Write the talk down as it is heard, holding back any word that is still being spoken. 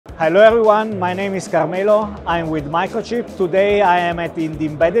Hello everyone, my name is Carmelo. I'm with Microchip. Today I am at the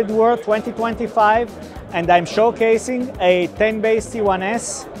Embedded World 2025 and I'm showcasing a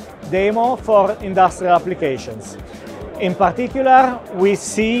 10BASE-T1S demo for industrial applications. In particular, we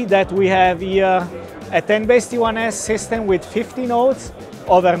see that we have here a 10BASE-T1S system with 50 nodes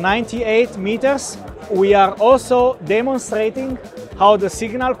over 98 meters. We are also demonstrating how the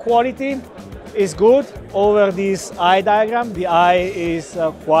signal quality is good over this eye diagram. The eye is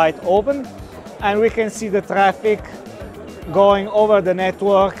quite open and we can see the traffic going over the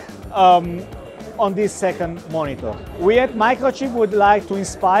network on this second monitor. We at Microchip would like to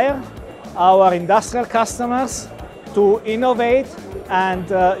inspire our industrial customers to innovate and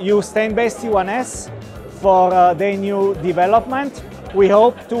use 10BASE-T1S for their new development. We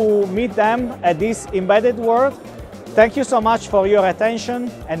hope to meet them at this Embedded World. Thank you so much for your attention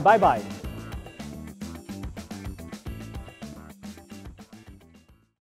and bye-bye.